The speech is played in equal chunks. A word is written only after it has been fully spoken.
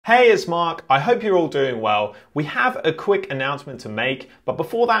Hey, it's Mark. I hope you're all doing well. We have a quick announcement to make, but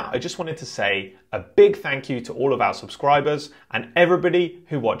before that, I just wanted to say a big thank you to all of our subscribers and everybody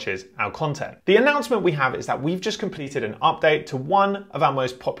who watches our content. The announcement we have is that we've just completed an update to one of our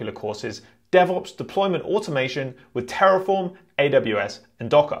most popular courses, DevOps Deployment Automation with Terraform, AWS, and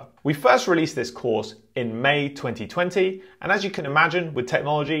Docker. We first released this course in May 2020, and as you can imagine, with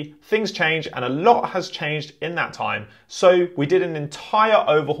technology, things change and a lot has changed in that time. So we did an entire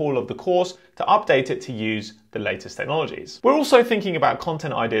overhaul of the course to update it to use the latest technologies. We're also thinking about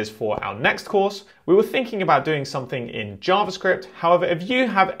content ideas for our next course. We were thinking about doing something in JavaScript. However, if you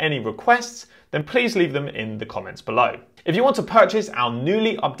have any requests, then please leave them in the comments below. If you want to purchase our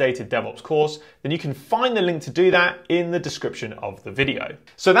newly updated DevOps course, then you can find the link to do that in the description of the video.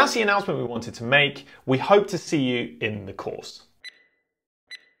 So that's the announcement we wanted to make. We hope to see you in the course.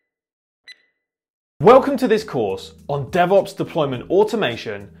 Welcome to this course on DevOps Deployment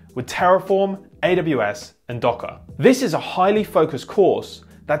Automation with Terraform, AWS, and Docker. This is a highly focused course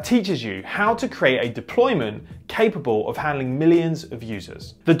that teaches you how to create a deployment capable of handling millions of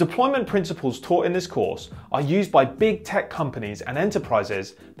users. The deployment principles taught in this course are used by big tech companies and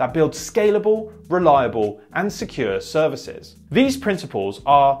enterprises that build scalable, reliable, and secure services. These principles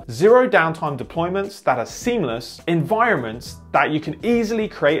are zero downtime deployments that are seamless, environments that you can easily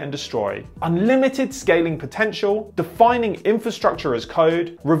create and destroy, unlimited scaling potential, defining infrastructure as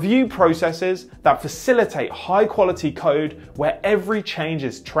code, review processes that facilitate high quality code where every change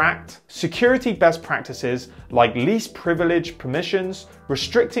is tracked, security best practices like least privilege permissions,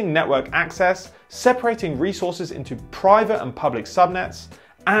 restricting network access, separating resources into private and public subnets,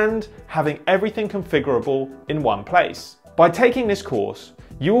 and having everything configurable in one place. By taking this course,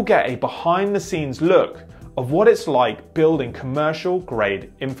 you will get a behind-the-scenes look of what it's like building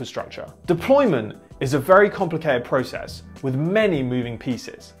commercial-grade infrastructure. Deployment is a very complicated process with many moving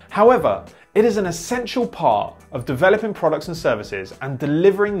pieces. However, it is an essential part of developing products and services and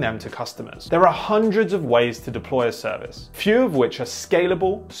delivering them to customers. There are hundreds of ways to deploy a service, few of which are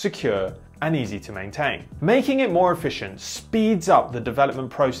scalable, secure, and easy to maintain. Making it more efficient speeds up the development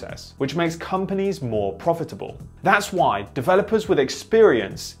process, which makes companies more profitable. That's why developers with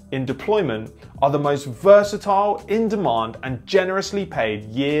experience in deployment are the most versatile, in demand, and generously paid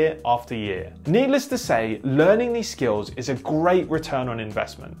year after year. Needless to say, learning these skills is a great return on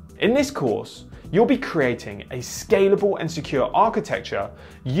investment. In this course, you'll be creating a scalable and secure architecture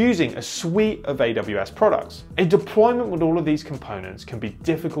using a suite of AWS products. A deployment with all of these components can be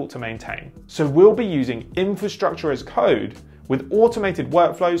difficult to maintain, so we'll be using infrastructure as code with automated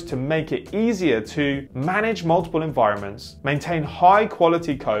workflows to make it easier to manage multiple environments, maintain high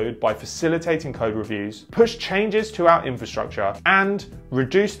quality code by facilitating code reviews, push changes to our infrastructure, and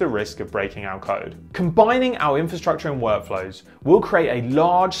reduce the risk of breaking our code. Combining our infrastructure and workflows will create a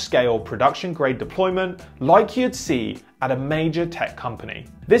large-scale production-grade deployment like you'd see at a major tech company.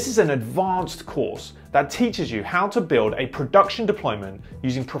 This is an advanced course that teaches you how to build a production deployment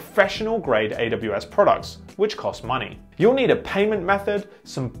using professional-grade AWS products, which cost money. You'll need a payment method,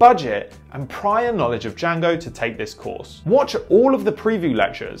 some budget, and prior knowledge of Django to take this course. Watch all of the preview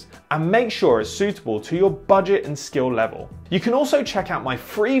lectures and make sure it's suitable to your budget and skill level. You can also check out my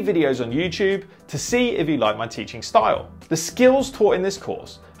free videos on YouTube to see if you like my teaching style. The skills taught in this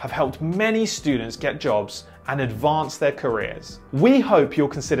course have helped many students get jobs and advance their careers. We hope you'll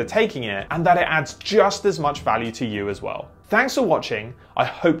consider taking it and that it adds just as much value to you as well. Thanks for watching. I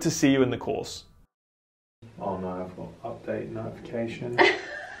hope to see you in the course. Oh no, I've got update notification.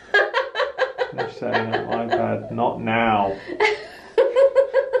 They're saying on iPad, not now.